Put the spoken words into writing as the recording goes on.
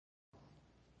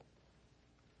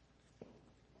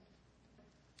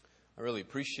I really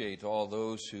appreciate all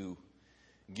those who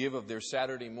give of their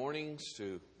Saturday mornings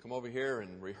to come over here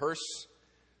and rehearse,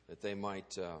 that they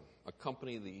might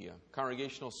accompany the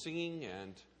congregational singing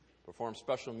and perform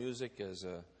special music as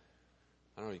a,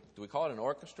 I don't know, do we call it an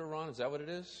orchestra, Ron? Is that what it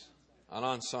is? An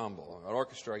ensemble. An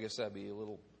orchestra, I guess that'd be a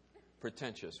little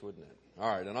pretentious, wouldn't it?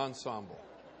 All right, an ensemble.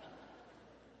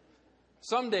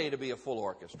 Someday to be a full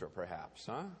orchestra, perhaps,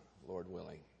 huh? Lord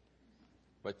willing.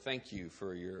 But thank you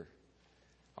for your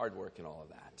hard work and all of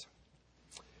that.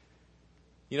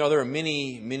 You know, there are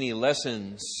many, many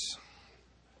lessons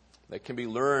that can be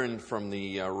learned from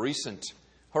the recent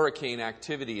hurricane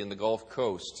activity in the Gulf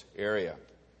Coast area.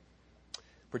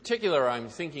 In particular, I'm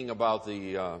thinking about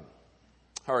the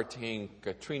Hurricane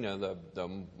Katrina,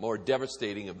 the more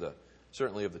devastating of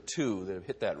certainly of the two that have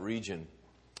hit that region.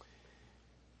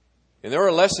 And there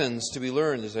are lessons to be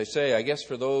learned, as I say, I guess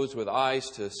for those with eyes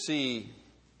to see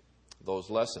those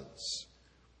lessons.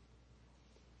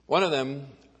 One of them,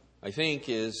 I think,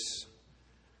 is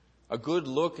a good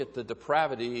look at the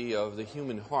depravity of the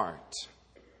human heart.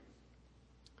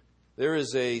 There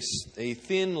is a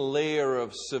thin layer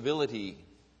of civility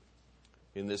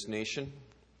in this nation,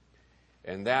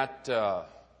 and that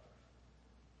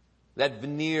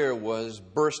veneer was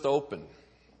burst open,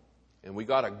 and we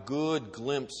got a good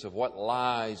glimpse of what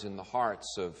lies in the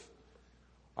hearts of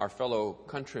our fellow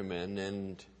countrymen,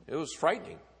 and it was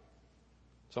frightening.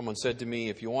 Someone said to me,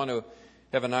 if you want to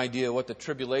have an idea of what the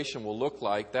tribulation will look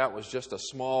like, that was just a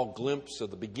small glimpse of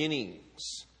the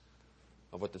beginnings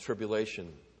of what the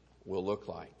tribulation will look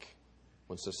like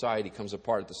when society comes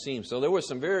apart at the seams. So there were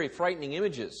some very frightening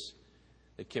images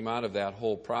that came out of that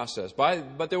whole process.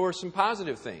 But there were some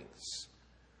positive things.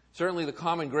 Certainly the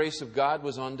common grace of God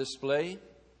was on display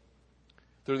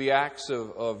through the acts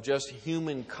of just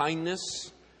human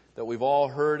kindness that we've all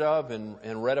heard of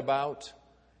and read about.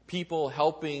 People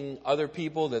helping other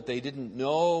people that they didn't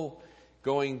know,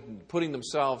 putting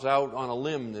themselves out on a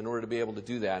limb in order to be able to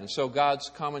do that. And so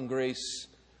God's common grace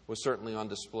was certainly on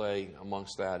display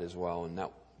amongst that as well, and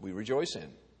that we rejoice in.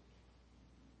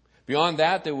 Beyond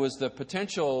that, there was the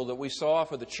potential that we saw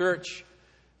for the church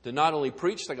to not only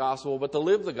preach the gospel, but to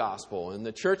live the gospel. And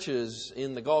the churches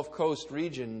in the Gulf Coast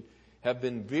region have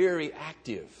been very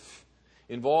active,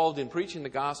 involved in preaching the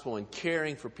gospel and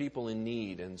caring for people in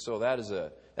need. And so that is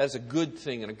a good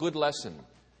thing and a good lesson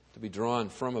to be drawn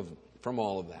from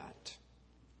all of that.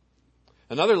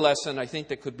 Another lesson I think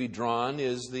that could be drawn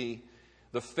is the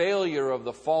failure of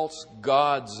the false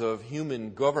gods of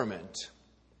human government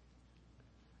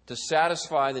to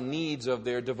satisfy the needs of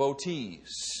their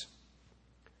devotees.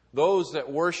 Those that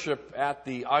worship at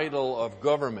the idol of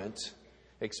government,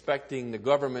 expecting the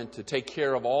government to take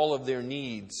care of all of their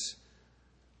needs,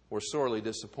 were sorely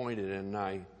disappointed. And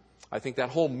I think that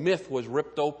whole myth was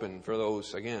ripped open for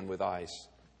those, again, with eyes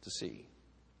to see.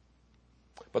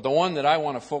 But the one that I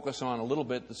want to focus on a little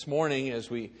bit this morning as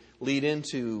we lead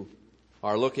into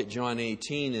our look at John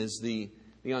 18 is the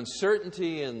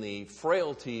uncertainty and the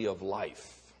frailty of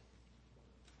life.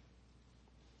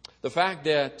 The fact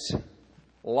that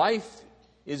life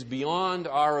is beyond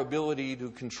our ability to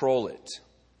control it.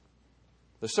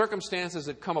 The circumstances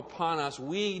that come upon us,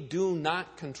 we do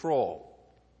not control.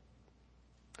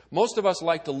 Most of us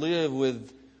like to live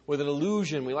with an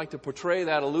illusion. We like to portray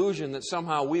that illusion that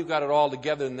somehow we've got it all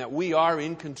together and that we are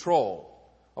in control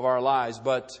of our lives.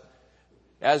 But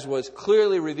as was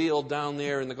clearly revealed down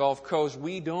there in the Gulf Coast,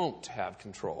 we don't have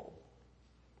control.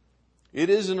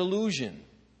 It is an illusion.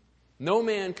 No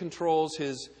man controls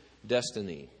his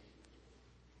destiny.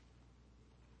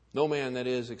 No man, that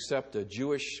is, except a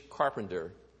Jewish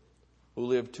carpenter who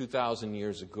lived 2,000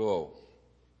 years ago.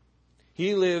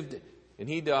 He lived and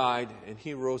he died and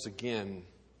he rose again.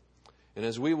 And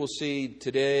as we will see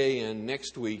today and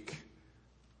next week,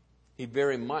 he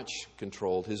very much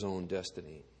controlled his own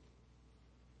destiny.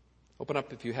 Open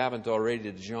up, if you haven't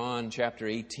already, to John chapter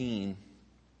 18.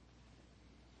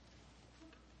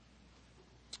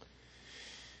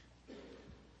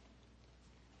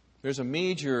 There's a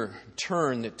major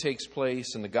turn that takes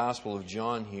place in the Gospel of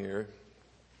John here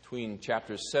between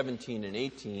chapters 17 and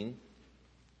 18.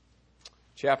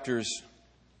 Chapters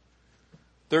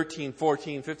 13,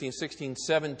 14, 15, 16,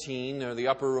 17 are the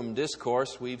upper room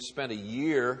discourse. We've spent a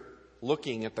year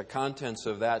looking at the contents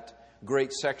of that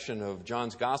great section of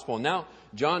John's Gospel. And now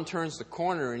John turns the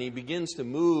corner and he begins to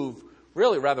move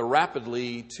really rather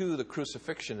rapidly to the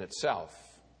crucifixion itself.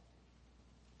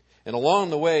 And along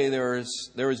the way, there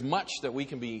is much that we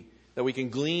can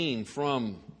glean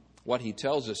from what he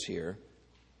tells us here.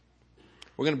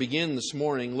 We're going to begin this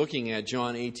morning looking at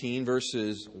John 18,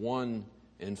 verses 1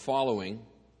 and following.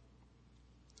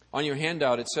 On your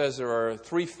handout, it says there are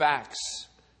 3 facts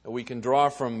that we can draw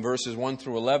from verses 1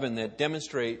 through 11 that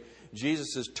demonstrate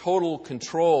Jesus' total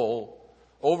control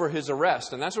over his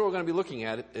arrest. And that's what we're going to be looking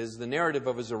at, is the narrative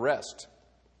of his arrest.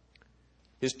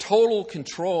 His total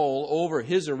control over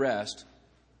his arrest.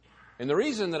 And the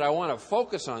reason that I want to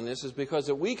focus on this is because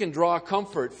that we can draw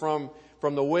comfort from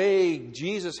the way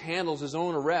Jesus handles his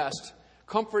own arrest,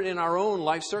 comfort in our own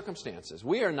life circumstances.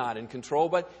 We are not in control,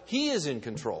 but he is in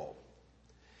control.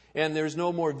 And there's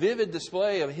no more vivid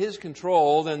display of his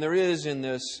control than there is in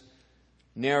this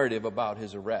narrative about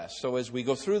his arrest. So as we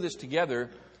go through this together,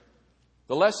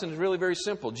 the lesson is really very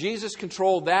simple. Jesus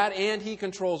controlled that, and he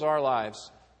controls our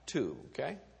lives too,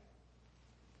 okay?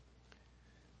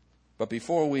 But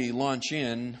before we launch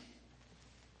in,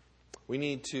 we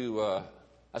need to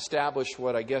establish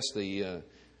what I guess the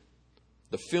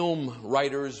film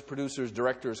writers, producers,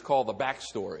 directors call the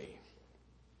backstory.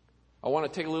 I want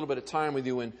to take a little bit of time with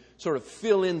you and sort of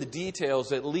fill in the details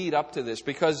that lead up to this,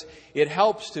 because it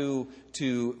helps to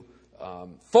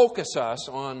focus us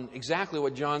on exactly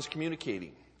what John's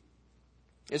communicating.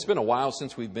 It's been a while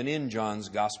since we've been in John's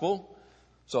Gospel,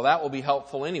 so that will be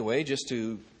helpful anyway, just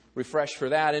to refresh for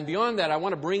that. And beyond that, I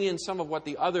want to bring in some of what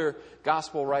the other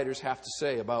Gospel writers have to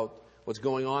say about what's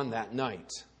going on that night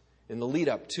in the lead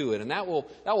up to it. And that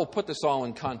will put this all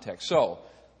in context. So,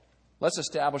 let's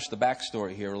establish the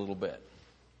backstory here a little bit.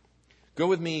 Go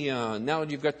with me, now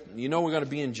we're going to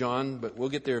be in John, but we'll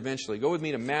get there eventually. Go with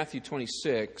me to Matthew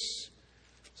 26.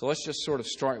 So let's just sort of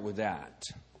start with that.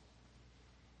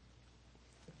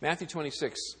 Matthew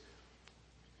 26.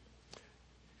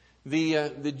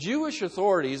 The Jewish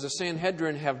authorities, the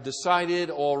Sanhedrin, have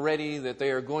decided already that they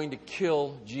are going to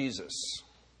kill Jesus.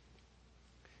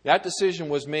 That decision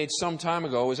was made some time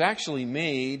ago. It was actually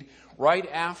made right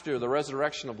after the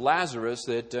resurrection of Lazarus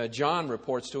that John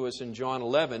reports to us in John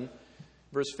 11,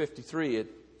 verse 53.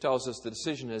 It tells us the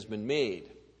decision has been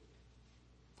made.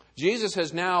 Jesus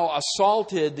has now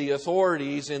assaulted the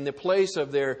authorities in the place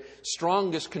of their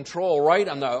strongest control, right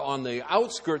on the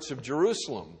outskirts of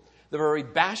Jerusalem, the very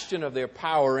bastion of their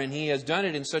power, and he has done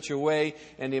it in such a way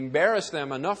and embarrassed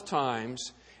them enough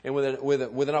times and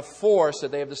with enough force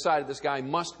that they have decided this guy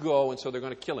must go, and so they're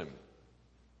going to kill him.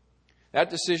 That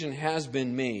decision has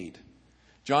been made.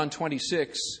 John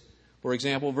 26, for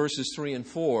example, verses 3 and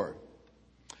 4.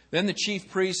 Then the chief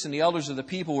priests and the elders of the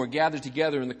people were gathered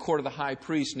together in the court of the high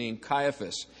priest named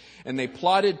Caiaphas, and they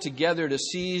plotted together to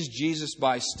seize Jesus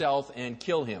by stealth and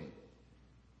kill him.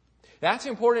 That's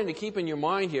important to keep in your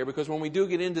mind here, because when we do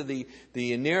get into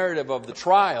the narrative of the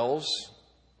trials,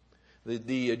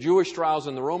 the Jewish trials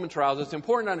and the Roman trials, it's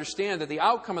important to understand that the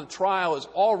outcome of the trial has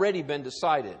already been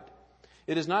decided.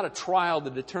 It is not a trial to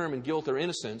determine guilt or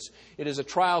innocence. It is a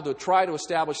trial to try to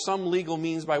establish some legal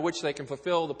means by which they can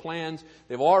fulfill the plans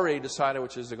they've already decided,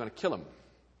 which is they're going to kill him.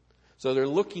 So they're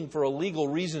looking for a legal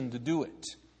reason to do it.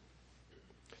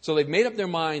 So they've made up their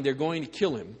mind they're going to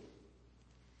kill him.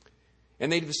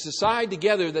 And they decide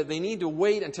together that they need to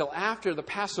wait until after the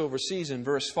Passover season,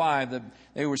 verse 5, that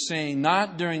they were saying,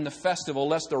 not during the festival,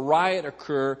 lest a riot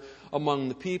occur among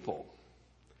the people.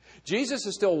 Jesus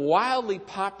is still wildly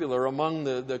popular among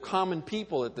the common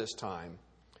people at this time.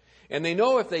 And they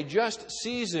know if they just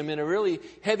seize him in a really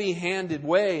heavy-handed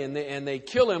way and they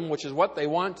kill him, which is what they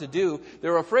want to do,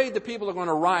 they're afraid the people are going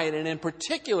to riot. And in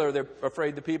particular, they're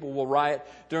afraid the people will riot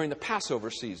during the Passover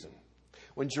season,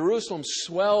 when Jerusalem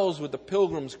swells with the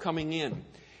pilgrims coming in.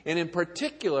 And in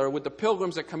particular, with the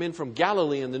pilgrims that come in from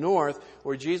Galilee in the north,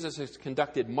 where Jesus has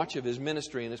conducted much of his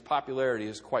ministry and his popularity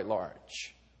is quite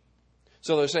large.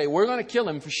 So they say, we're going to kill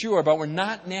him for sure, but we're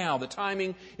not now. The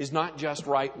timing is not just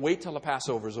right. Wait till the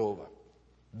Passover's over.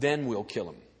 Then we'll kill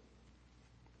him.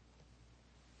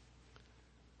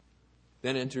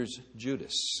 Then enters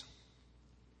Judas.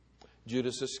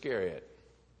 Judas Iscariot.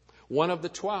 One of the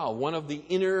 12, one of the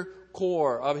inner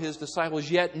core of his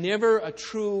disciples, yet never a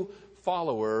true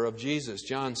follower of Jesus.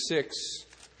 John 6,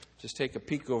 just take a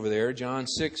peek over there. John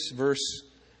 6, verse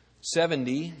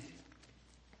 70.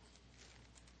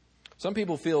 Some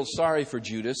people feel sorry for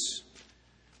Judas.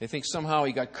 They think somehow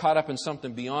he got caught up in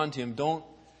something beyond him. Don't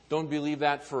believe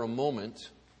that for a moment.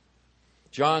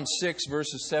 John 6,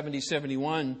 verses 70,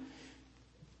 71.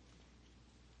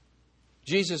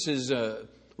 Jesus is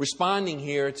responding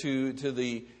here to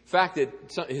the fact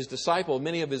that his disciple,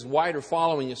 many of his wider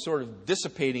following, is sort of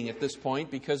dissipating at this point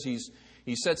because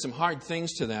he said some hard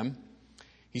things to them.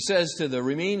 He says to the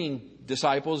remaining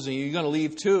disciples, "Are you going to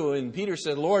leave too?" And Peter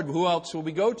said, "Lord, who else will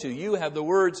we go to? You have the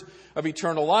words of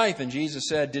eternal life." And Jesus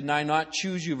said, "Did I not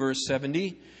choose you?" Verse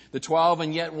 70. The 12,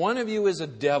 "And yet one of you is a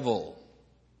devil."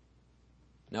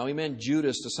 Now he meant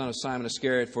Judas, the son of Simon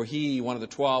Iscariot, for he, one of the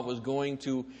 12, was going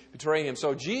to betray him.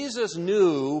 So Jesus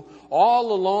knew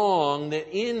all along that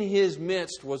in his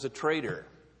midst was a traitor.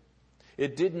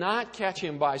 It did not catch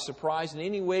him by surprise in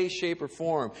any way, shape, or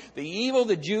form. The evil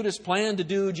that Judas planned to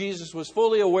do, Jesus was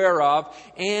fully aware of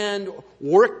and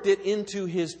worked it into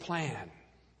his plan.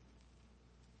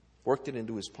 Worked it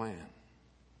into his plan.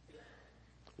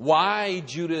 Why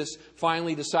Judas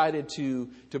finally decided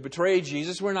to betray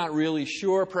Jesus, we're not really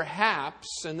sure.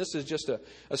 Perhaps, and this is just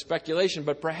a speculation,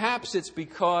 but perhaps it's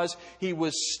because he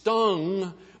was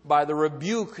stung by the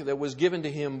rebuke that was given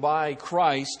to him by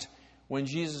Christ when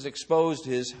Jesus exposed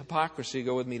his hypocrisy.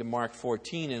 Go with me to Mark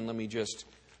 14 and let me just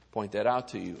point that out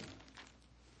to you.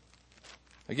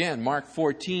 Again, Mark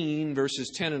 14, verses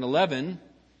 10 and 11.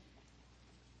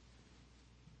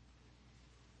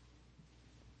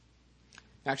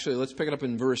 Actually, let's pick it up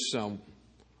in verse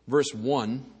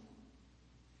 1.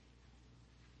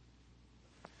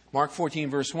 Mark 14,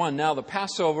 verse 1. Now the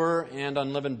Passover and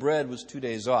unleavened bread was 2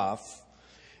 days off.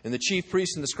 And the chief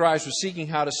priests and the scribes were seeking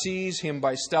how to seize him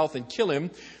by stealth and kill him.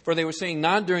 For they were saying,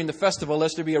 not during the festival,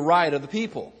 lest there be a riot of the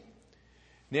people.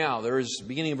 Now,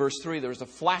 beginning in verse 3, there is a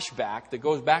flashback that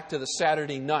goes back to the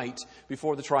Saturday night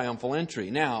before the triumphal entry.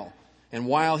 Now, and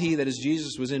while he, that is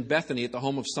Jesus, was in Bethany at the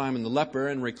home of Simon the leper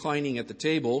and reclining at the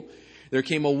table, there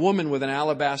came a woman with an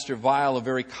alabaster vial of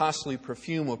very costly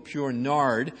perfume of pure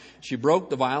nard. She broke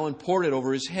the vial and poured it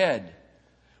over his head.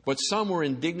 But some were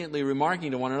indignantly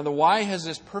remarking to one another, why has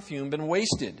this perfume been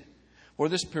wasted? For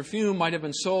this perfume might have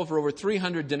been sold for over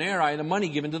 300 denarii and the money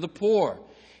given to the poor.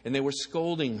 And they were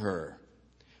scolding her.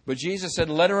 But Jesus said,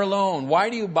 let her alone. Why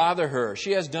do you bother her?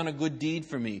 She has done a good deed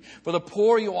for me. For the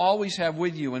poor you always have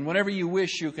with you, and whenever you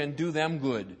wish you can do them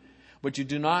good. But you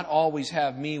do not always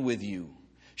have me with you.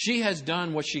 She has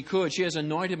done what she could. She has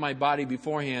anointed my body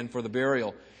beforehand for the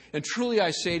burial. And truly I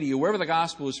say to you, wherever the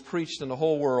gospel is preached in the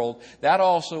whole world, that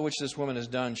also which this woman has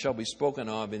done shall be spoken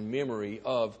of in memory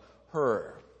of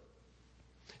her.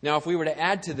 Now, if we were to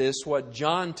add to this what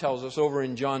John tells us over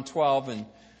in John 12, and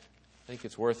I think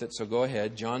it's worth it, so go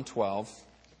ahead, John 12,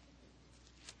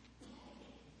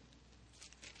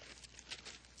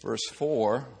 verse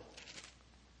 4.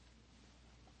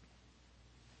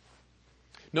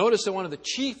 Notice that one of the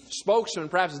chief spokesmen,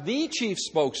 perhaps the chief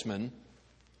spokesman,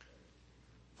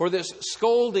 for this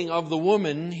scolding of the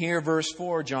woman, here verse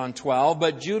 4, John 12,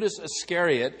 but Judas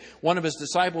Iscariot, one of his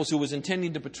disciples who was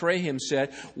intending to betray him,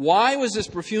 said, why was this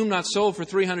perfume not sold for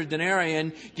 300 denarii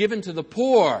and given to the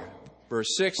poor?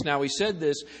 Verse 6, now he said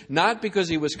this not because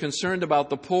he was concerned about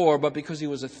the poor, but because he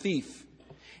was a thief.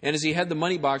 And as he had the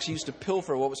money box, he used to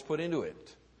pilfer what was put into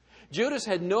it. Judas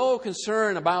had no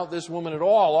concern about this woman at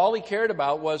all. All he cared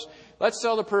about was, let's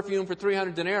sell the perfume for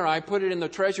 300 denarii, put it in the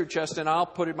treasure chest, and I'll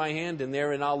put my hand in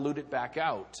there and I'll loot it back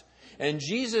out. And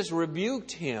Jesus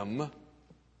rebuked him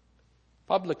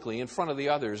publicly in front of the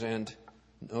others and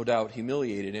no doubt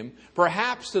humiliated him,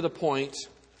 perhaps to the point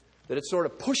that it sort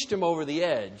of pushed him over the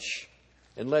edge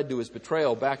and led to his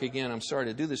betrayal. Back again, I'm sorry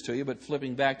to do this to you, but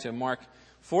flipping back to Mark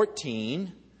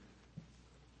 14.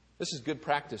 This is good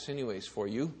practice anyways for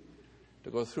you, to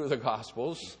go through the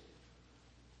Gospels.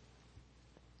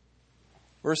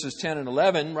 Verses 10 and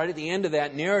 11, right at the end of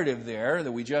that narrative there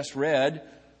that we just read,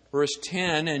 verse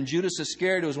 10, and Judas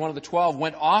Iscariot, who was one of the 12,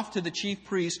 went off to the chief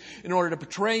priests in order to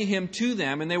betray him to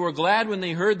them. And they were glad when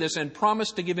they heard this and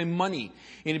promised to give him money.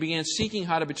 And he began seeking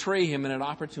how to betray him in an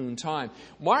opportune time.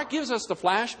 Mark gives us the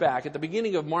flashback at the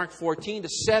beginning of Mark 14 to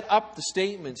set up the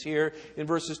statements here in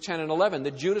verses 10 and 11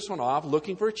 that Judas went off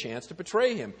looking for a chance to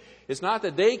betray him. It's not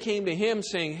that they came to him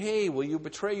saying, hey, will you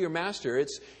betray your master?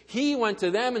 It's he went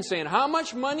to them and saying, how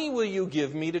much money will you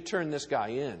give me to turn this guy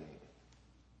in?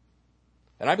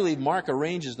 And I believe Mark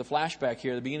arranges the flashback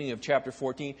here at the beginning of chapter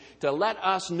 14 to let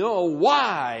us know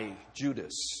why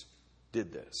Judas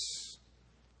did this.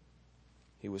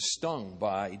 He was stung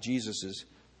by Jesus'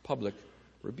 public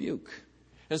rebuke.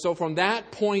 And so from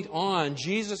that point on,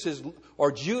 Judas is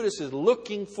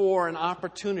looking for an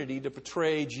opportunity to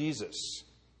betray Jesus.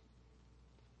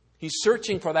 He's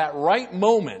searching for that right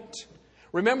moment.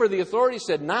 Remember, the authorities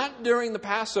said, not during the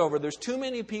Passover. There's too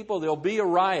many people. There'll be a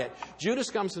riot. Judas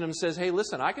comes to them and says, hey,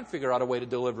 listen, I can figure out a way to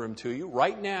deliver him to you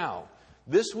right now,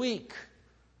 this week.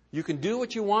 You can do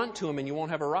what you want to him and you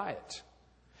won't have a riot.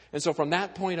 And so from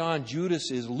that point on,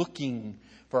 Judas is looking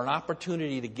for an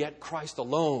opportunity to get Christ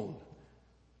alone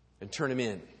and turn him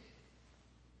in.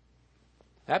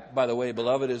 That, by the way,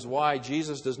 beloved, is why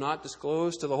Jesus does not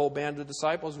disclose to the whole band of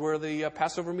disciples where the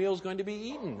Passover meal is going to be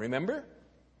eaten. Remember?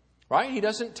 Right? He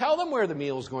doesn't tell them where the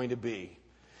meal is going to be.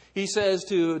 He says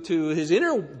to his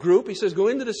inner group, he says, go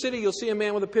into the city, you'll see a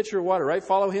man with a pitcher of water, right?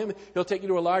 Follow him. He'll take you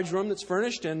to a large room that's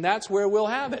furnished, and that's where we'll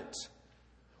have it.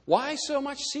 Why so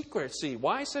much secrecy?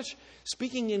 Why such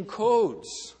speaking in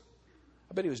codes?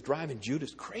 I bet he was driving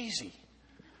Judas crazy.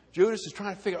 Judas is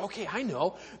trying to figure, okay, I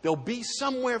know. There'll be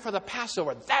somewhere for the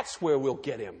Passover. That's where we'll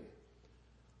get him.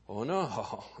 Oh,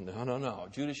 no.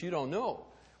 Judas, you don't know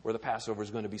where the Passover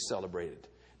is going to be celebrated.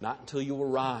 Not until you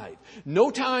arrive. No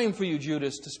time for you,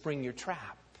 Judas, to spring your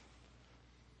trap.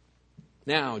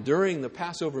 Now, during the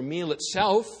Passover meal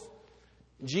itself,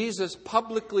 Jesus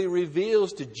publicly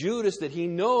reveals to Judas that he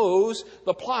knows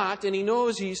the plot and he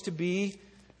knows he's to be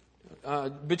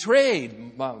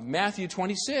betrayed. Matthew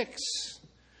 26,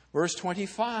 verse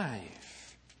 25.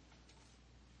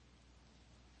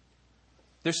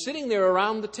 They're sitting there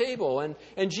around the table,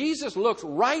 and Jesus looks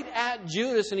right at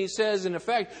Judas and he says, in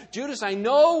effect, Judas, I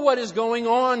know what is going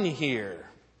on here.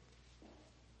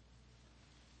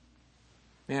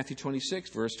 Matthew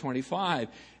 26, verse 25.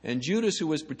 And Judas, who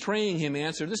was betraying him,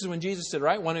 answered, this is when Jesus said,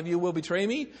 right, one of you will betray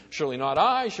me? Surely not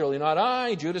I, surely not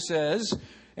I. Judas says,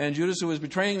 and Judas, who was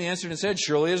betraying me, answered and said,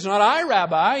 surely it is not I,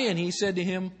 Rabbi. And he said to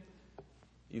him,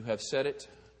 you have said it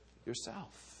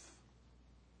yourself.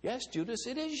 Yes, Judas,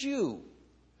 it is you.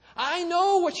 I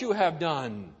know what you have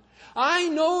done. I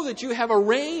know that you have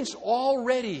arranged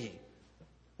already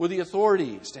with the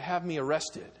authorities to have me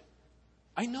arrested.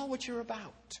 I know what you're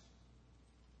about.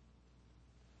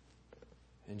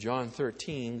 In John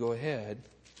 13, go ahead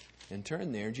and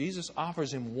turn there. Jesus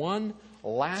offers him one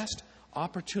last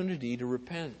opportunity to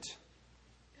repent.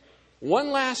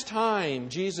 One last time,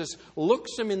 Jesus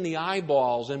looks him in the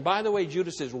eyeballs. And by the way,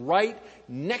 Judas is right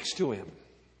next to him.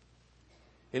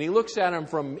 And he looks at him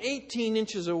from 18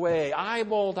 inches away,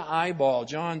 eyeball to eyeball.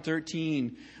 John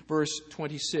 13, verse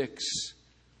 26.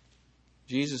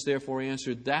 Jesus therefore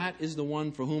answered, that is the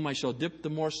one for whom I shall dip the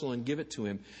morsel and give it to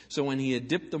him. So when he had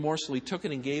dipped the morsel, he took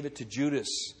it and gave it to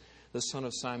Judas, the son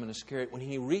of Simon Iscariot. When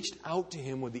he reached out to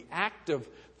him with the act of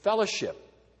fellowship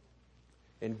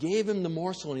and gave him the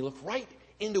morsel, and he looked right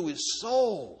into his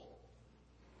soul.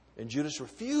 And Judas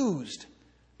refused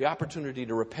the opportunity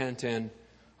to repent. And,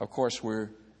 of course, we're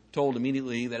told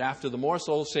immediately that after the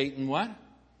morsel, Satan, what?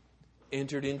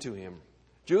 Entered into him.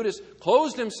 Judas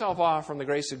closed himself off from the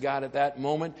grace of God at that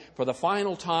moment for the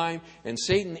final time, and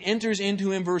Satan enters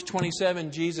into him. Verse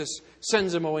 27, Jesus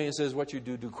sends him away and says, what you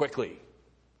do quickly.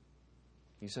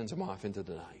 He sends him off into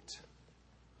the night.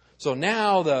 So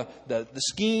now the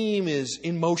scheme is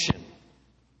in motion.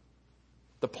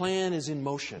 The plan is in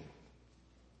motion.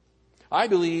 I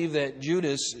believe that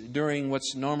Judas, during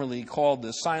what's normally called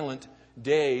the silent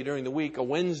day during the week, a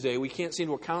Wednesday, we can't seem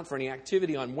to account for any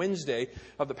activity on Wednesday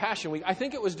of the Passion Week. I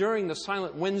think it was during the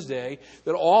silent Wednesday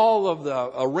that all of the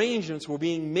arrangements were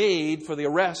being made for the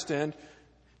arrest and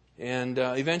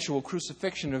eventual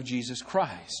crucifixion of Jesus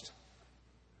Christ.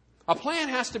 A plan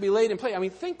has to be laid in place. I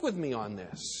mean, think with me on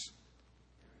this.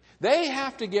 They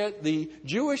have to get the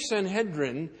Jewish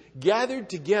Sanhedrin gathered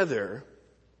together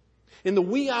in the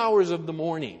wee hours of the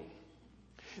morning.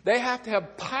 They have to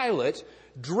have Pilate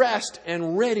dressed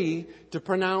and ready to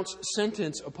pronounce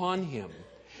sentence upon him.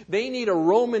 They need a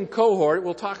Roman cohort,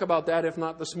 we'll talk about that if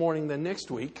not this morning, then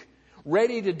next week,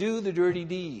 ready to do the dirty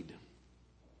deed.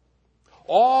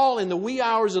 All in the wee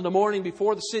hours of the morning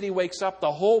before the city wakes up,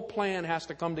 the whole plan has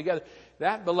to come together.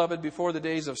 That, beloved, before the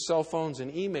days of cell phones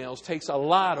and emails, takes a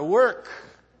lot of work.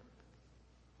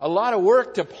 A lot of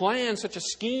work to plan such a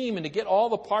scheme and to get all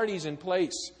the parties in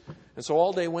place. And so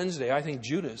all day Wednesday, I think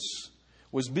Judas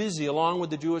was busy, along with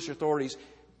the Jewish authorities,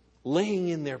 laying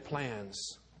in their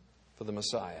plans for the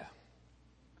Messiah.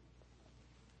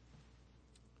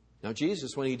 Now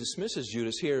Jesus, when he dismisses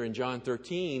Judas here in John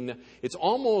 13, it's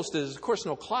almost, there's of course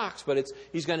no clocks, but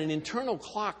he's got an internal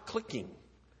clock clicking.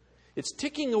 It's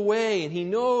ticking away, and he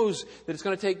knows that it's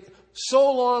going to take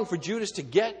so long for Judas to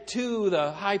get to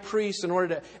the high priest in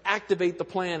order to activate the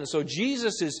plan. And so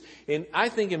Jesus is, I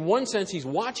think in one sense, he's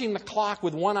watching the clock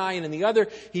with one eye, and in the other,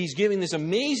 he's giving this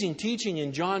amazing teaching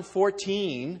in John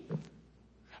 14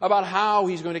 about how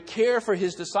he's going to care for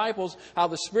his disciples, how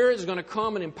the Spirit is going to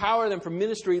come and empower them for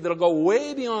ministry that'll go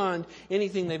way beyond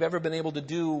anything they've ever been able to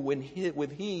do with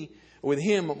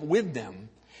him with them.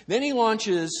 Then he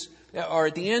launches, or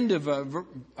at the end of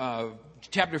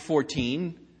chapter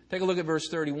 14, take a look at verse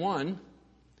 31.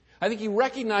 I think he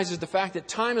recognizes the fact that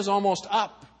time is almost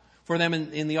up for them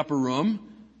in the upper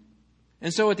room.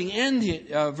 And so at the end,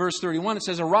 verse 31, it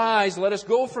says, "Arise, let us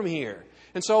go from here."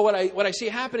 And so what I see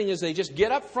happening is they just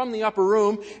get up from the upper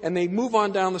room and they move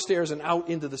on down the stairs and out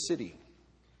into the city.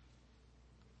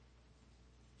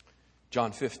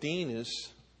 John 15 is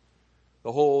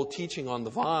the whole teaching on the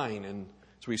vine. And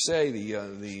as we say,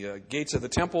 the gates of the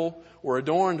temple were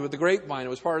adorned with the grapevine. It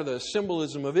was part of the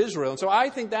symbolism of Israel. And so I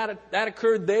think that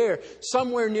occurred there,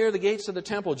 somewhere near the gates of the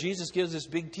temple. Jesus gives this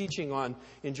big teaching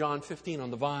in John 15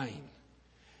 on the vine.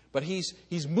 But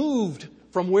he's moved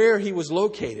from where he was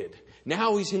located.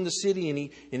 Now he's in the city,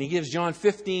 and he gives John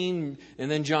 15 and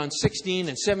then John 16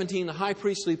 and 17, the high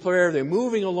priestly prayer. They're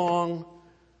moving along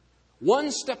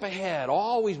one step ahead,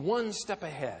 always one step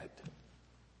ahead.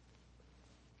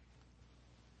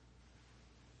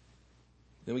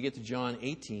 Then we get to John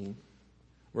 18,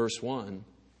 verse 1.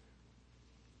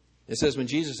 It says, when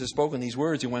Jesus had spoken these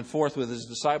words, he went forth with his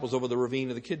disciples over the ravine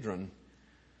of the Kidron,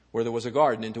 where there was a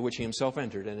garden into which he himself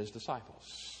entered and his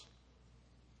disciples.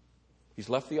 He's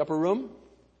left the upper room.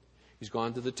 He's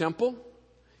gone to the temple.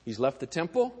 He's left the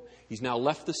temple. He's now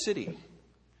left the city.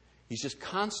 He's just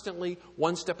constantly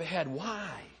one step ahead. Why?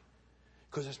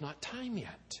 Because it's not time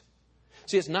yet.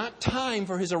 See, it's not time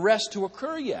for his arrest to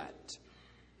occur yet.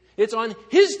 It's on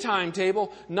his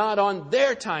timetable, not on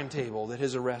their timetable, that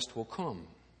his arrest will come.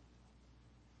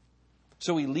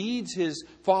 So he leads his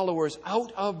followers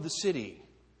out of the city,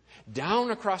 down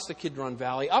across the Kidron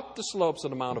Valley, up the slopes of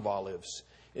the Mount of Olives,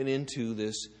 and into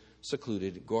this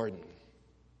secluded garden.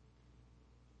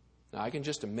 Now, I can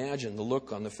just imagine the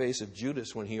look on the face of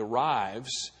Judas when he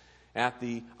arrives at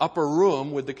the upper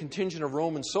room with the contingent of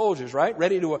Roman soldiers, right?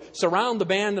 Ready to surround the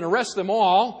band and arrest them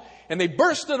all. And they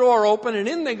burst the door open, and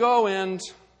in they go, and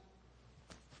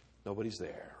nobody's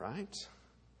there, right?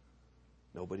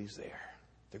 Nobody's there.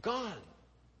 They're gone.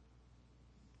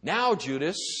 Now,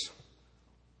 Judas,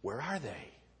 where are they?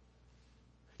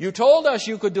 You told us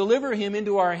you could deliver him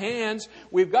into our hands.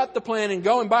 We've got the plan and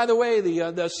go. And by the way,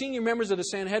 the senior members of the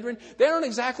Sanhedrin, they don't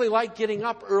exactly like getting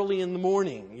up early in the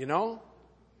morning, you know.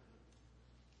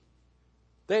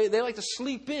 They like to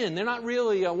sleep in. They're not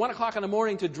really 1 o'clock in the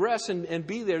morning to dress and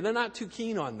be there. They're not too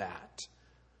keen on that.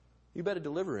 You better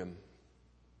deliver him.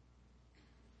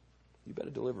 You better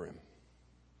deliver him.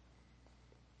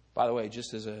 By the way,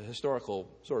 just as a historical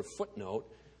sort of footnote,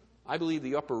 I believe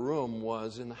the upper room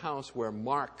was in the house where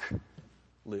Mark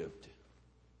lived. It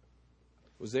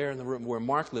was there in the room where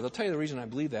Mark lived. I'll tell you the reason I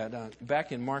believe that.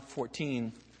 Back in Mark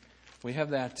 14, we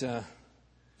have that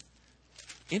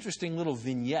interesting little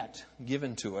vignette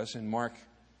given to us in Mark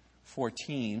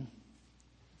 14.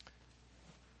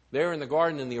 There in the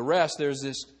garden in the arrest, there's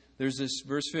this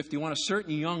verse 51. A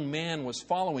certain young man was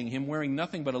following him, wearing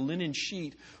nothing but a linen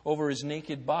sheet over his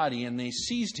naked body, and they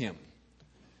seized him.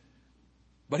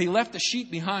 But he left the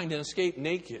sheet behind and escaped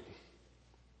naked.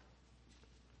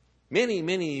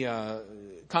 Many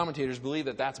commentators believe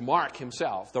that that's Mark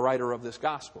himself, the writer of this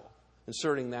gospel,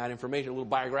 inserting that information, a little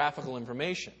biographical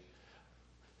information.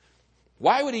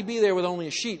 Why would he be there with only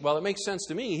a sheet? Well, it makes sense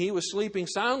to me. He was sleeping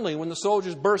soundly when the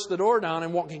soldiers burst the door down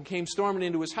and came storming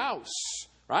into his house,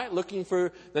 right, looking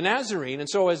for the Nazarene. And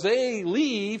so as they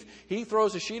leave, he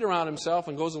throws a sheet around himself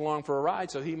and goes along for a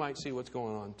ride so he might see what's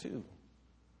going on too.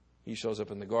 He shows up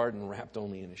in the garden wrapped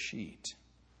only in a sheet.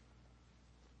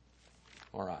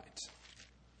 All right.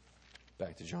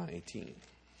 Back to John 18.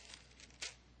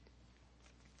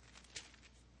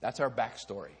 That's our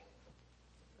backstory.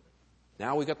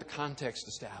 Now we got the context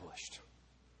established.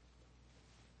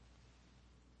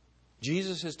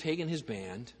 Jesus has taken his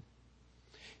band.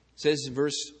 It says in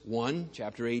verse 1,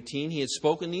 chapter 18, he had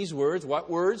spoken these words. What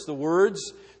words? The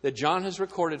words that John has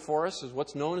recorded for us is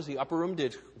what's known as the Upper Room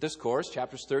Discourse,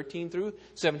 chapters 13 through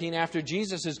 17. After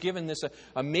Jesus has given this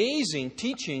amazing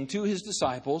teaching to his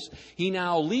disciples, he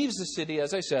now leaves the city,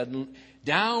 as I said,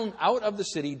 down out of the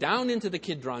city, down into the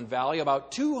Kidron Valley,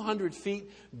 about 200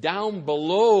 feet down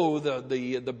below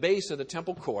the base of the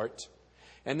temple court.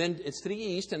 And then it's to the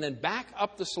east, and then back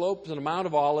up the slopes of the Mount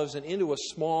of Olives and into a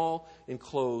small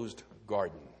enclosed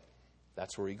garden.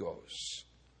 That's where he goes.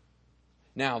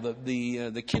 Now,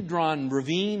 the Kidron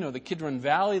Ravine or the Kidron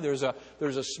Valley, there's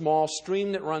a small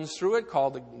stream that runs through it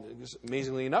called,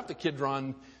 amazingly enough, the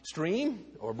Kidron Stream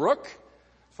or Brook.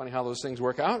 Funny how those things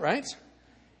work out, right?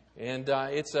 And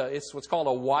it's what's called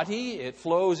a wadi. It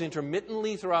flows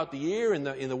intermittently throughout the year. In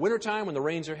the wintertime, when the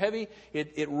rains are heavy,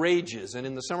 it rages. And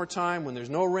in the summertime, when there's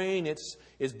no rain, it's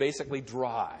basically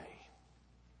dry.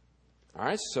 All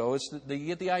right, so you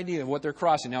get the idea of what they're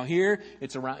crossing. Now here,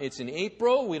 it's in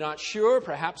April. We're not sure.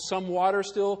 Perhaps some water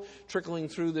still trickling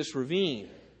through this ravine.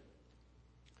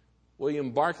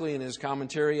 William Barclay, in his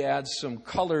commentary, adds some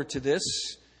color to this.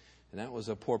 And that was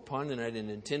a poor pun, and I didn't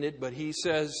intend it. But he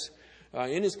says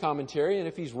in his commentary, and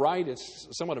if he's right, it's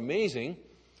somewhat amazing.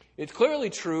 It's clearly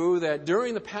true that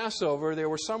during the Passover, there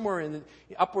were somewhere in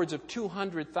upwards of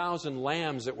 200,000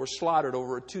 lambs that were slaughtered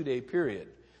over a 2-day period.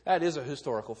 That is a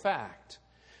historical fact.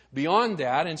 Beyond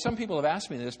that, and some people have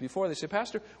asked me this before, they say,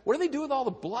 Pastor, what do they do with all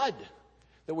the blood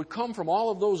that would come from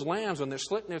all of those lambs when they're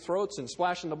slitting their throats and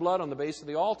splashing the blood on the base of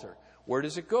the altar? Where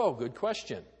does it go? Good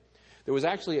question. There was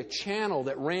actually a channel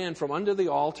that ran from under the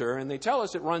altar, and they tell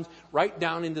us it runs right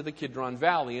down into the Kidron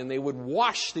Valley, and they would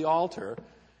wash the altar,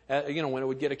 when it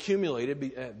would get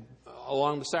accumulated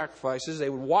along the sacrifices, they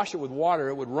would wash it with water.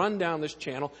 It would run down this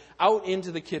channel out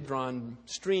into the Kidron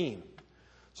stream.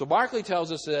 So Barclay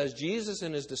tells us that as Jesus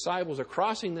and his disciples are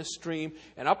crossing this stream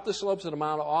and up the slopes of the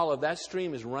Mount of Olives, that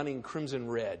stream is running crimson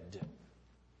red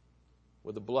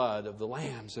with the blood of the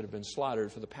lambs that have been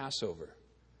slaughtered for the Passover.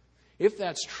 If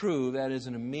that's true, that is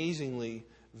an amazingly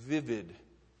vivid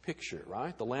picture,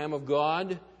 right? The Lamb of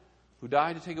God who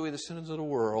died to take away the sins of the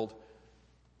world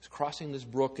is crossing this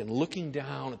brook and looking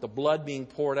down at the blood being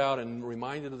poured out and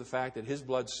reminded of the fact that his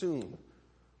blood soon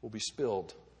will be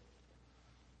spilled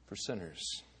for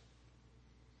sinners.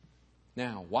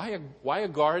 Now, why a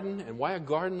garden, and why a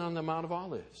garden on the Mount of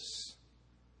Olives?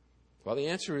 Well, the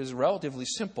answer is relatively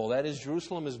simple. That is,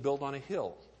 Jerusalem is built on a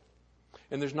hill,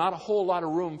 and there's not a whole lot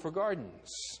of room for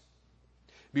gardens.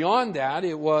 Beyond that,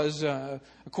 it was,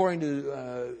 according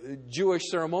to Jewish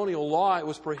ceremonial law, it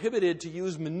was prohibited to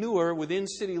use manure within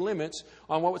city limits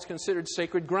on what was considered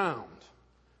sacred ground.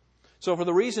 So for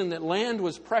the reason that land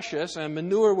was precious and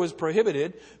manure was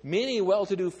prohibited, many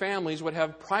well-to-do families would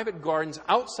have private gardens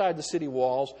outside the city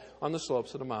walls on the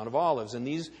slopes of the Mount of Olives. And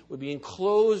these would be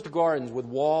enclosed gardens with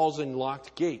walls and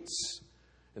locked gates.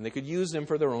 And they could use them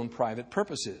for their own private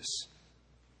purposes.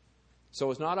 So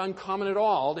it's not uncommon at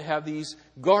all to have these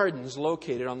gardens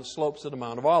located on the slopes of the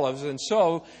Mount of Olives. And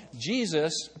so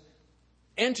Jesus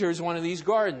enters one of these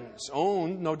gardens,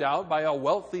 owned, no doubt, by a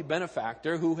wealthy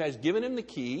benefactor who has given him the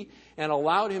key and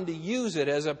allowed him to use it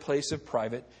as a place of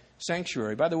private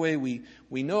sanctuary. By the way, we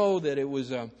know that it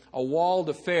was a walled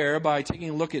affair by taking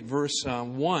a look at verse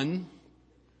 1.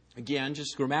 Again,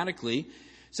 just grammatically,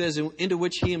 it says, into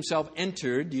which he himself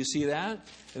entered. Do you see that?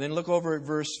 And then look over at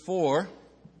verse 4.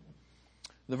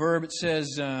 The verb, it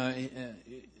says,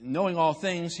 knowing all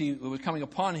things, he was coming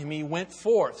upon him, he went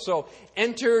forth. So,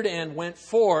 entered and went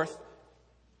forth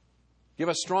give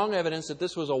us strong evidence that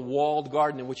this was a walled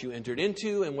garden in which you entered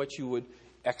into and which you would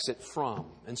exit from.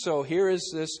 And so here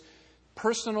is this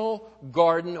personal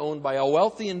garden owned by a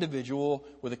wealthy individual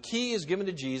where the key is given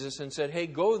to Jesus and said, hey,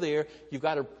 go there, you've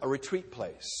got a retreat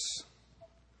place.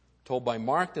 Told by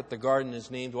Mark that the garden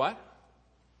is named what?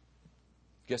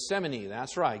 Gethsemane,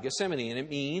 that's right, Gethsemane, and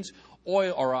it means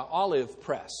oil or olive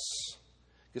press.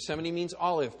 Gethsemane means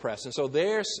olive press. And so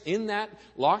there, in that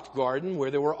locked garden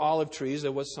where there were olive trees,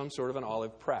 there was some sort of an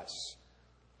olive press.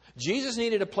 Jesus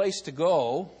needed a place to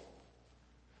go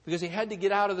because he had to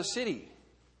get out of the city.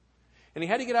 And he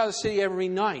had to get out of the city every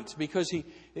night because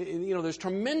there's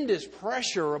tremendous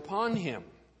pressure upon him.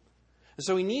 And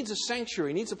so he needs a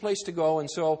sanctuary, he needs a place to go.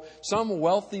 And so some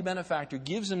wealthy benefactor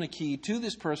gives him the key to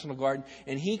this personal garden,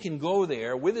 and he can go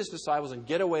there with his disciples and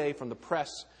get away from the press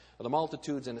of the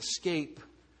multitudes and escape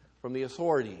from the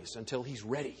authorities until he's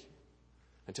ready,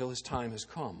 until his time has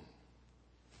come.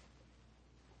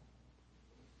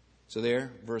 So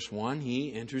there, verse 1,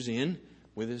 he enters in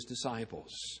with his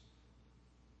disciples.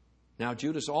 Now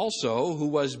Judas also, who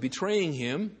was betraying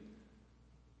him,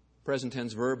 present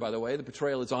tense verb, by the way, the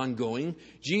betrayal is ongoing.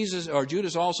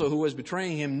 Judas also, who was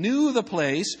betraying him, knew the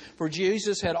place, for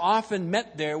Jesus had often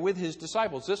met there with his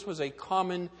disciples. This was a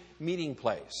common meeting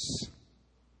place.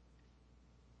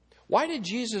 Why did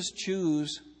Jesus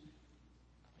choose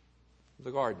the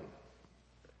garden?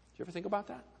 Did you ever think about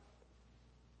that?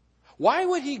 Why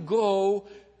would he go?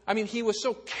 I mean, he was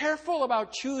so careful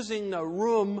about choosing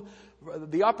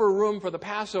the upper room for the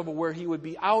Passover where he would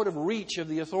be out of reach of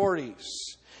the authorities,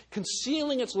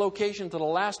 concealing its location to the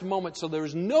last moment so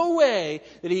there's no way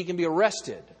that he can be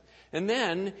arrested. And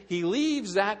then he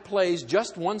leaves that place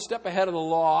just one step ahead of the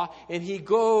law, and he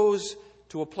goes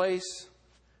to a place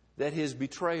that his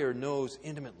betrayer knows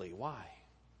intimately. Why?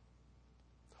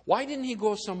 Why didn't he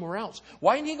go somewhere else?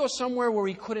 Why didn't he go somewhere where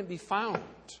he couldn't be found?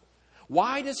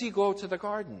 Why does he go to the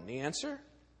garden? The answer?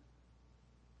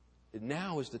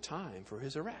 Now is the time for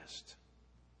his arrest.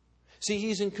 See,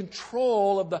 he's in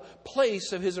control of the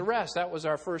place of his arrest. That was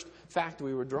our first fact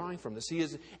we were drawing from this. He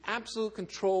is in absolute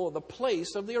control of the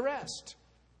place of the arrest.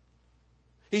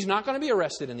 He's not going to be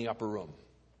arrested in the upper room,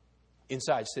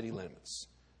 inside city limits.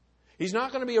 He's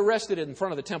not going to be arrested in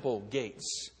front of the temple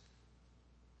gates.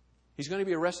 He's going to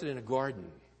be arrested in a garden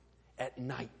at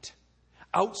night,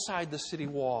 outside the city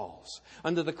walls,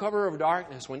 under the cover of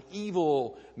darkness when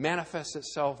evil manifests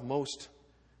itself most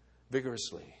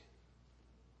vigorously.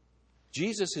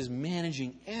 Jesus is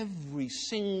managing every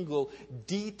single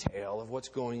detail of what's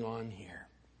going on here.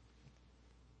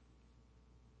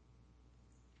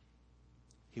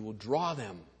 He will draw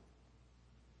them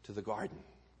to the garden.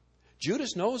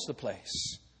 Judas knows the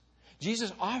place.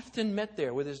 Jesus often met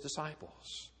there with his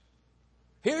disciples.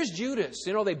 Here's Judas.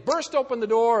 They burst open the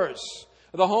doors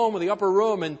of the home or the upper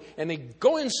room and they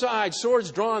go inside,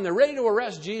 swords drawn. They're ready to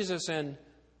arrest Jesus, and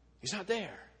he's not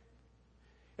there.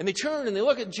 And they turn and they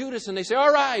look at Judas and they say,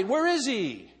 all right, where is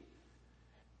he?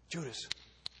 Judas,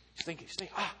 he's thinking,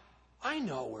 I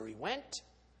know where he went.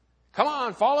 Come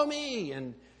on, follow me.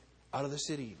 And out of the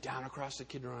city, down across the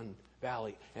Kidron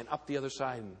Valley, and up the other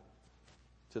side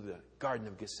to the Garden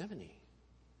of Gethsemane.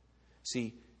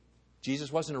 See,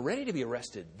 Jesus wasn't ready to be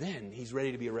arrested then. He's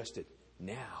ready to be arrested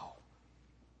now.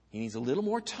 He needs a little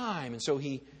more time, and so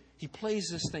he plays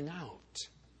this thing out.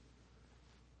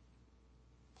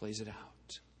 Plays it out.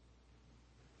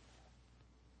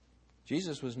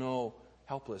 Jesus was no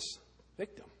helpless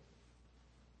victim.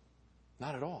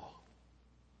 Not at all.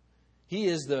 He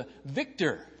is the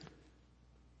victor.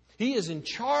 He is in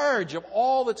charge of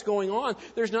all that's going on.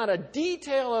 There's not a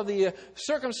detail of the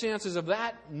circumstances of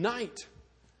that night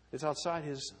that's outside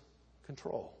his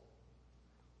control.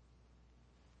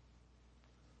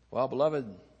 Well, beloved,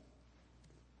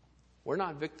 we're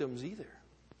not victims either.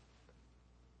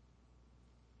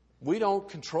 We don't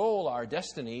control our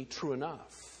destiny true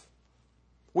enough.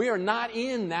 We are not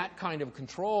in that kind of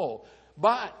control.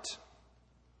 But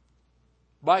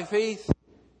by faith,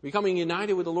 becoming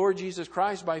united with the Lord Jesus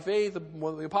Christ, by faith,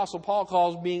 what the Apostle Paul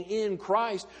calls being in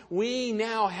Christ, we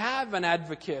now have an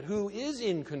advocate who is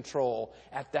in control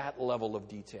at that level of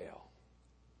detail.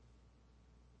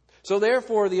 So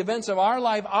therefore, the events of our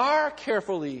life are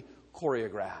carefully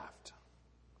choreographed.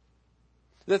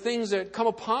 The things that come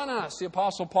upon us, the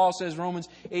Apostle Paul says, Romans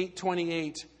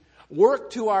 8:28, work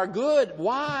to our good.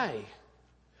 Why?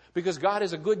 Because God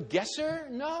is a good guesser?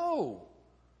 No.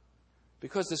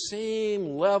 Because the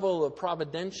same level of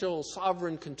providential,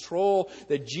 sovereign control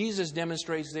that Jesus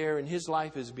demonstrates there in his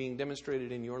life is being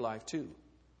demonstrated in your life too.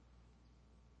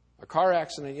 A car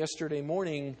accident yesterday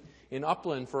morning in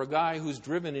Upland for a guy who's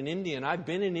driven in India. And I've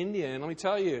been in India, and let me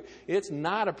tell you, it's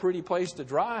not a pretty place to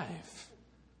drive.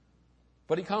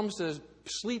 But he comes to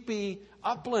sleepy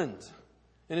Upland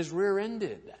and is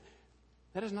rear-ended.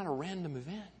 That is not a random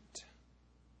event.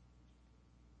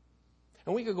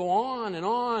 And we could go on and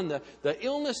on. The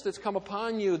illness that's come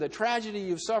upon you, the tragedy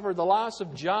you've suffered, the loss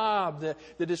of job,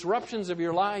 the disruptions of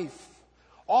your life.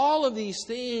 All of these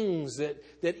things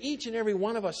that each and every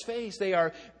one of us face, they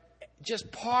are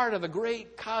just part of the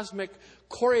great cosmic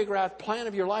choreographed plan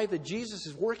of your life that Jesus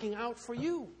is working out for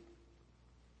you.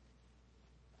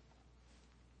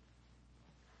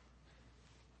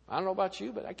 I don't know about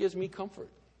you, but that gives me comfort.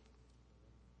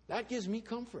 That gives me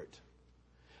comfort.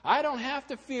 I don't have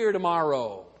to fear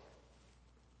tomorrow.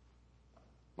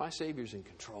 My Savior's in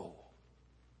control.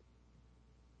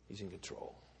 He's in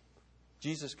control.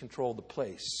 Jesus controlled the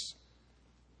place.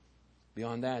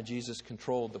 Beyond that, Jesus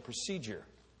controlled the procedure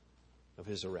of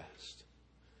his arrest.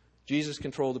 Jesus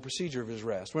controlled the procedure of his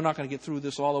arrest. We're not going to get through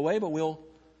this all the way, but we'll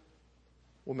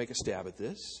make a stab at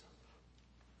this.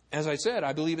 As I said,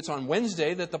 I believe it's on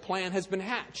Wednesday that the plan has been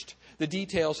hatched. The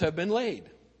details have been laid.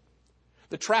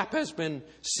 The trap has been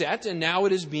set, and now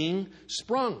it is being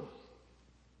sprung.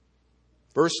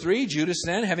 Verse 3, Judas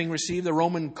then, having received the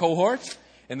Roman cohort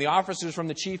and the officers from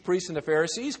the chief priests and the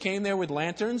Pharisees, came there with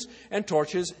lanterns and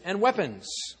torches and weapons.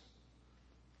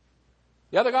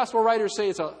 The other gospel writers say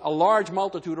it's a large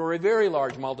multitude or a very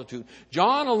large multitude.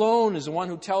 John alone is the one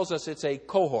who tells us it's a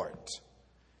cohort.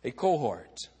 A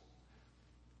cohort.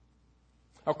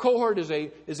 A cohort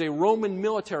is a Roman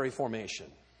military formation.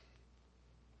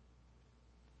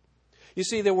 You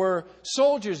see, there were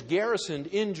soldiers garrisoned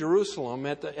in Jerusalem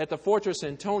at the fortress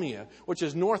Antonia, which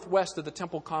is northwest of the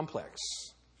temple complex.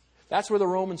 That's where the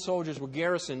Roman soldiers were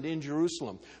garrisoned in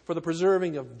Jerusalem for the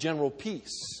preserving of general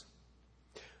peace.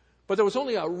 But there was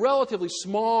only a relatively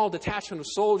small detachment of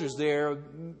soldiers there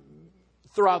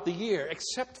throughout the year,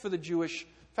 except for the Jewish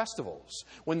festivals,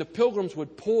 when the pilgrims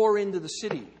would pour into the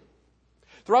city.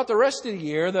 Throughout the rest of the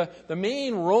year, the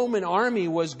main Roman army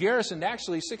was garrisoned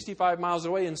actually 65 miles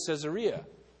away in Caesarea.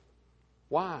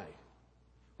 Why?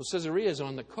 Well, Caesarea is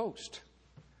on the coast.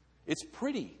 It's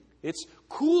pretty. It's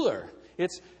cooler.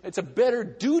 It's a better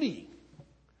duty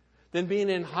than being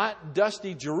in hot,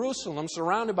 dusty Jerusalem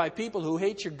surrounded by people who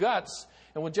hate your guts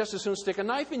and would just as soon stick a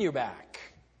knife in your back.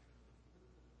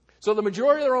 So the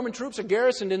majority of the Roman troops are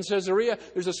garrisoned in Caesarea.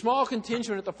 There's a small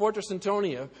contingent at the fortress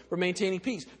Antonia for maintaining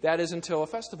peace. That is until a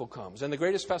festival comes. And the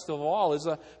greatest festival of all is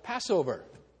the Passover.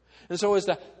 And so as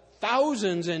the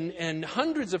thousands and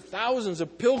hundreds of thousands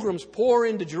of pilgrims pour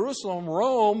into Jerusalem,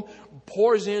 Rome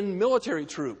pours in military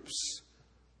troops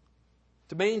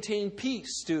to maintain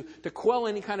peace, to quell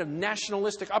any kind of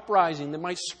nationalistic uprising that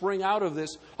might spring out of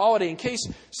this holiday. In case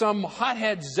some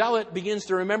hothead zealot begins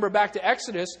to remember back to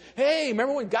Exodus, hey,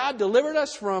 remember when God delivered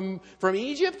us from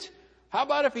Egypt? How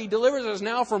about if He delivers us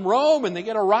now from Rome? And they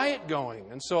get a riot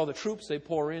going. And so the troops they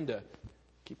pour in to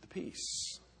keep the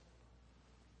peace.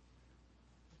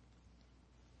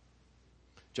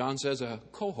 John says a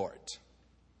cohort.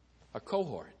 A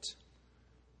cohort.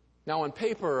 Now, on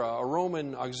paper, a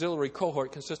Roman auxiliary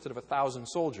cohort consisted of 1,000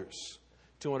 soldiers,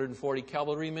 240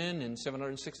 cavalrymen and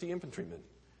 760 infantrymen.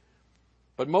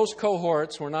 But most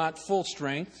cohorts were not full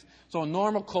strength, so a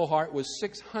normal cohort was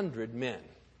 600 men.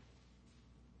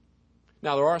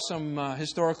 Now, there are some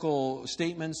historical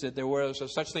statements that there was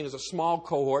such thing as a small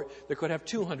cohort that could have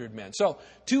 200 men. So,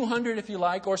 200 if you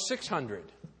like, or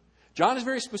 600. John is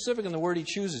very specific in the word he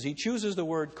chooses. He chooses the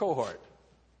word cohort.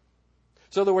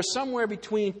 So there were somewhere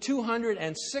between 200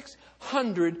 and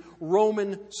 600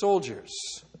 Roman soldiers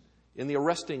in the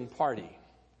arresting party.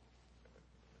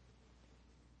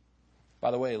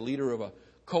 By the way, a leader of a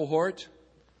cohort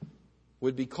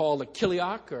would be called a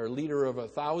Chiliarch, or leader of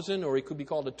 1,000, or he could be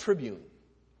called a tribune.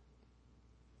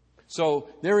 So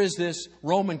there is this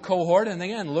Roman cohort, and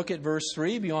again, look at verse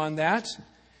 3. Beyond that,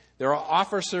 there are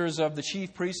officers of the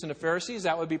chief priests and the Pharisees.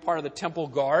 That would be part of the temple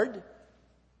guard.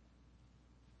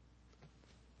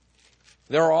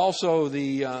 There are also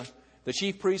the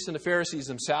chief priests and the Pharisees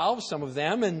themselves, some of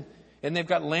them, and they've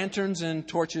got lanterns and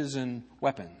torches and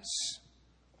weapons.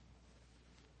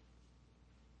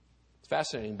 It's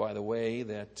fascinating, by the way,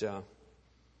 that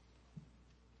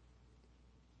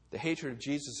the hatred of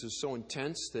Jesus is so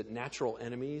intense that natural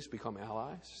enemies become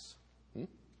allies.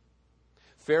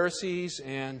 Pharisees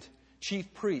and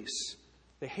chief priests,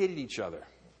 they hated each other.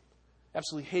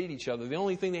 Absolutely hated each other. The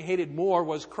only thing they hated more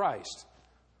was Christ.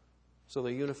 So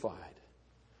they unified.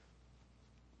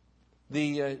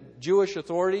 The Jewish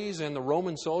authorities and the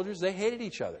Roman soldiers, they hated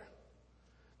each other.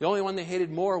 The only one they hated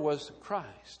more was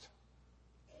Christ.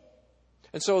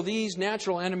 And so these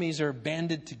natural enemies are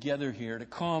banded together here to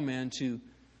come and to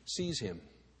seize Him.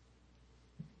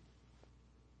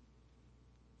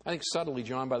 I think subtly,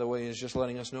 John, by the way, is just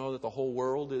letting us know that the whole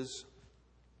world is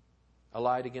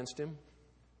allied against Him.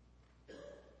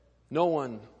 No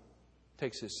one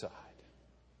takes His side.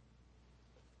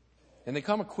 And they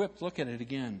come equipped, look at it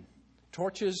again,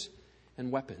 torches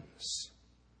and weapons.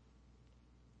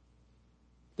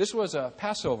 This was a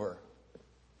Passover.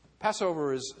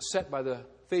 Passover is set by the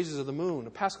phases of the moon. A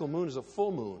Paschal moon is a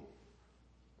full moon.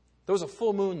 There was a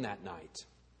full moon that night.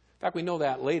 In fact, we know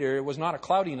that later. It was not a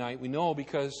cloudy night. We know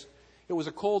because it was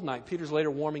a cold night. Peter's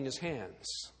later warming his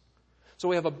hands. So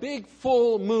we have a big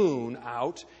full moon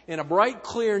out in a bright,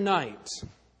 clear night.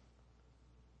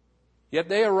 Yet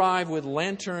they arrive with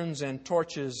lanterns and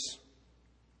torches.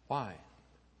 Why?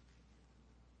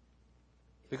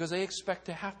 Because they expect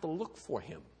to have to look for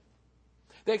Him.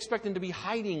 They expect Him to be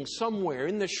hiding somewhere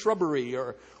in the shrubbery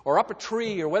or up a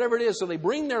tree or whatever it is. So they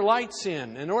bring their lights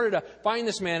in order to find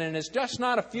this man. And it's just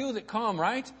not a few that come,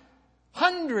 right?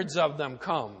 Hundreds of them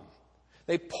come.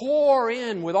 They pour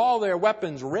in with all their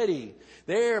weapons ready.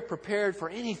 They're prepared for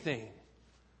anything.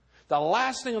 The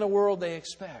last thing in the world they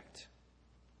expect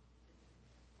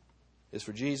is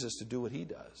for Jesus to do what He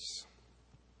does.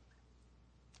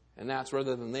 And that's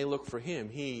rather than they look for Him,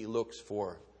 He looks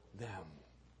for them.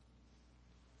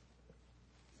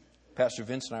 Pastor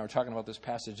Vince and I were talking about this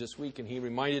passage this week, and he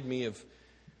reminded me of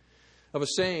a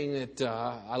saying that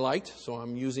I liked, so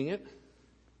I'm using it.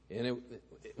 And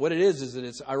what it is that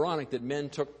it's ironic that men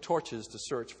took torches to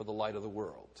search for the light of the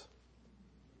world.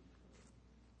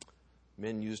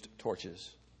 Men used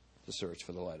torches to search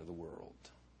for the light of the world.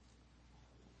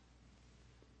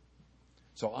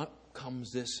 So up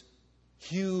comes this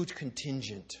huge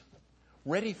contingent,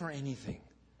 ready for anything.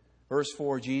 Verse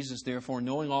 4, Jesus, therefore,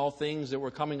 knowing all things that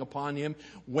were coming upon Him,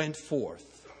 went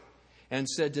forth and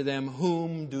said to them,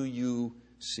 whom do you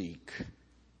seek?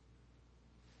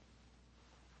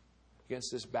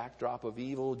 Against this backdrop of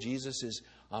evil, Jesus is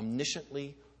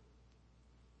omnisciently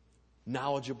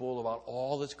knowledgeable about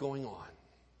all that's going on.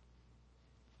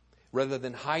 Rather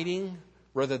than hiding,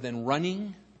 rather than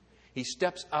running, He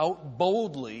steps out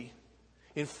boldly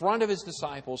in front of His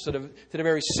disciples to the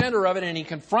very center of it, and He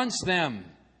confronts them.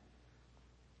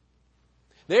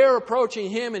 They're approaching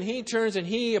Him, and He turns and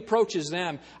He approaches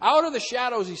them. Out of the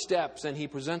shadows He steps, and He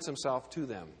presents Himself to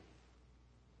them.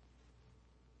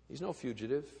 He's no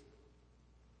fugitive.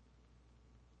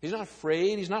 He's not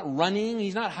afraid. He's not running.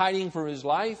 He's not hiding for His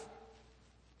life.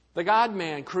 the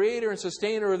God-man, creator and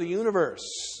sustainer of the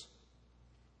universe,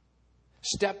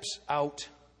 steps out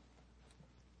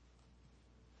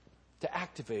to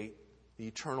activate the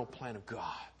eternal plan of God.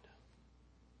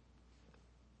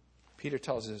 Peter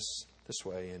tells us this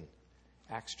way in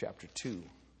Acts chapter 2,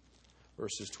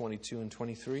 verses 22 and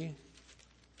 23.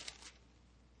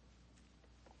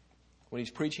 When he's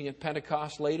preaching at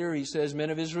Pentecost later, he says, "Men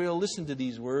of Israel, listen to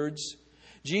these words.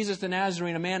 Jesus the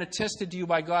Nazarene, a man attested to you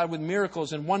by God with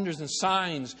miracles and wonders and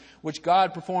signs, which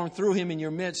God performed through him in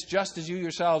your midst, just as you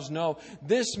yourselves know.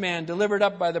 This man, delivered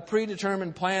up by the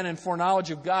predetermined plan and foreknowledge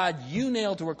of God, you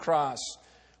nailed to a cross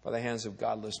by the hands of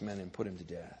godless men and put him to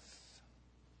death."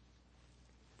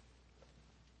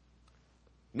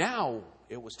 Now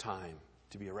it was time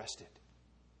to be arrested.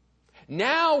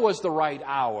 Now was the right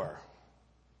hour.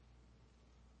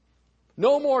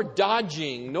 No more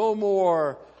dodging, no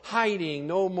more hiding,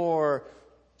 no more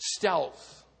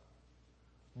stealth.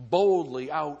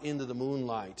 Boldly out into the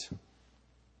moonlight.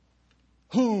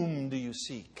 "Whom do you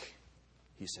seek?"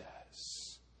 he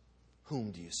says.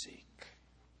 "Whom do you seek?"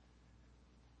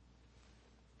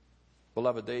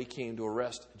 Beloved, they came to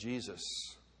arrest Jesus,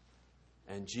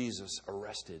 and Jesus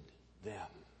arrested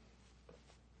them.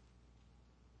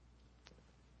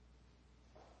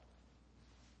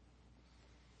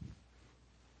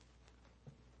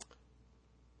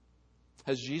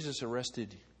 Has Jesus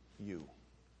arrested you?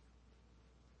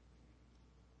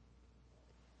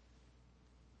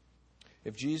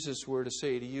 If Jesus were to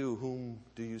say to you, "Whom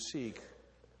do you seek?"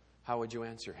 how would you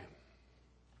answer him?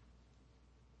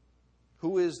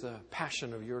 Who is the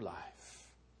passion of your life?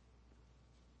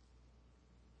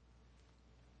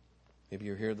 Maybe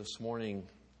you're here this morning,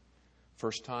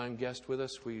 first time guest with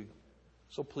us. We're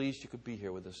so pleased you could be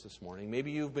here with us this morning.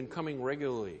 Maybe you've been coming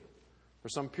regularly for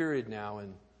some period now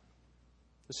and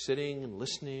sitting and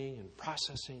listening and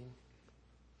processing.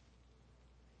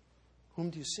 Whom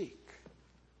do you seek?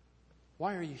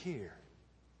 Why are you here?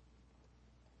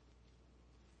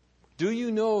 Do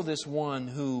you know this one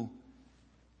who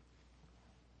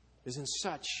is in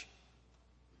such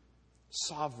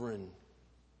sovereign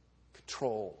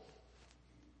control?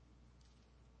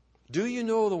 Do you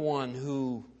know the one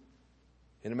who,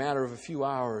 in a matter of a few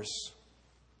hours,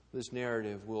 this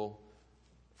narrative will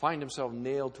find himself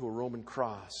nailed to a Roman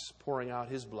cross, pouring out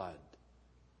his blood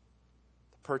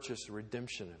to purchase the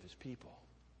redemption of his people?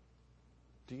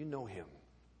 Do you know him?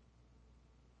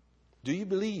 Do you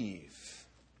believe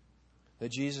that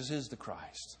Jesus is the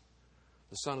Christ,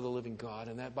 the Son of the living God,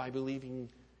 and that by believing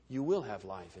you will have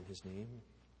life in his name?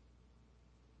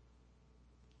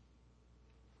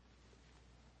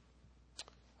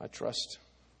 I trust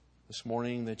this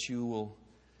morning that you will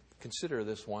consider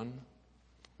this one.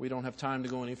 We don't have time to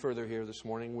go any further here this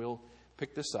morning. We'll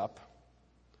pick this up.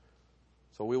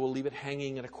 So we will leave it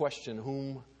hanging at a question: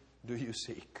 whom do you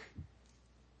seek?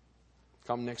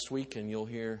 Come next week and you'll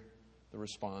hear the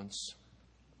response.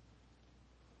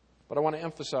 But I want to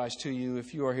emphasize to you,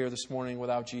 if you are here this morning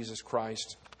without Jesus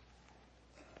Christ,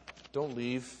 don't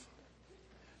leave.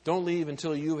 Don't leave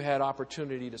until you've had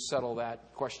opportunity to settle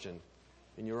that question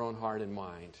in your own heart and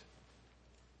mind.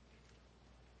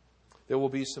 There will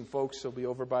be some folks who will be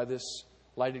over by this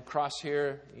lighted cross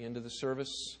here at the end of the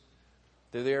service.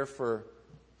 They're there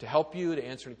to help you, to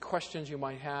answer any questions you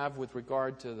might have with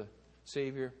regard to the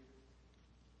Savior.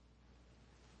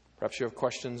 Perhaps you have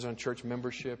questions on church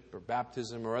membership or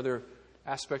baptism or other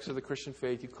aspects of the Christian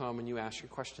faith. You come and you ask your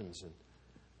questions, and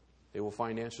they will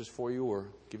find answers for you or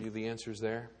give you the answers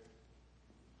there.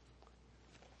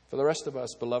 For the rest of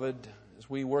us, beloved, as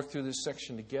we work through this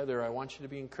section together, I want you to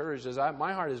be encouraged, as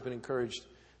my heart has been encouraged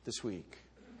this week.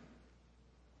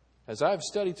 As I've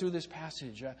studied through this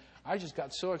passage, I just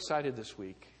got so excited this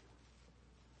week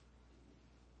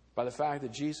by the fact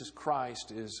that Jesus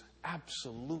Christ is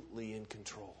absolutely in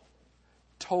control.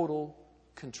 Total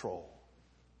control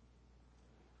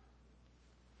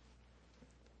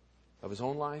of his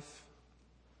own life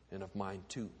and of mine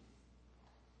too.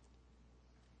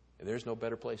 And there's no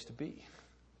better place to be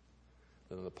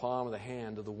than in the palm of the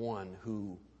hand of the one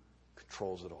who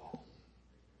controls it all.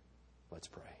 Let's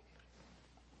pray.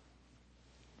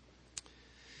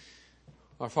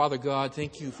 Our Father God,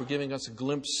 thank you for giving us a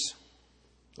glimpse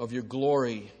of your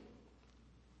glory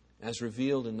as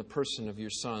revealed in the person of your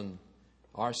Son,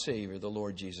 our Savior, the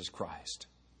Lord Jesus Christ.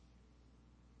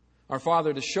 Our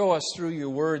Father, to show us through your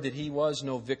word that he was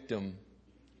no victim,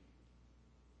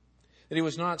 that he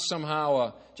was not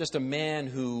somehow just a man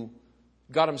who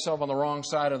got himself on the wrong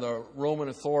side of the Roman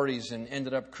authorities and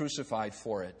ended up crucified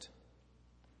for it,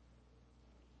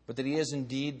 but that he is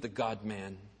indeed the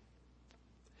God-man,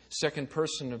 second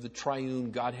person of the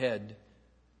triune Godhead,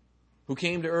 who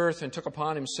came to earth and took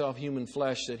upon himself human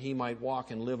flesh that he might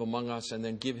walk and live among us and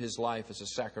then give his life as a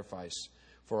sacrifice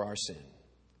for our sin.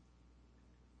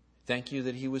 Thank you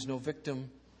that he was no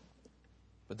victim,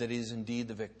 but that he is indeed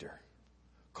the victor,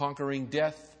 conquering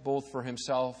death both for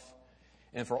himself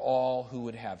and for all who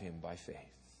would have him by faith.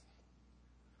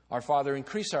 Our Father,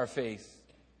 increase our faith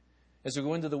as we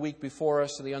go into the week before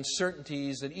us, the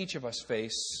uncertainties that each of us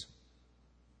face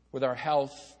with our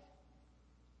health,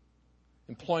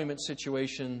 employment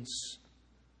situations,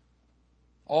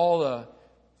 all the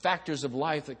factors of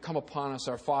life that come upon us.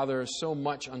 Our Father, so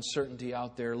much uncertainty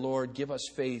out there. Lord, give us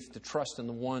faith to trust in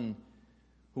the one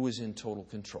who is in total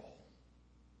control.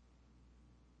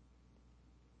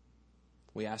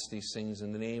 We ask these things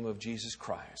in the name of Jesus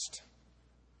Christ,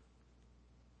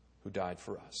 who died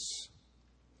for us.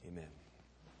 Amen.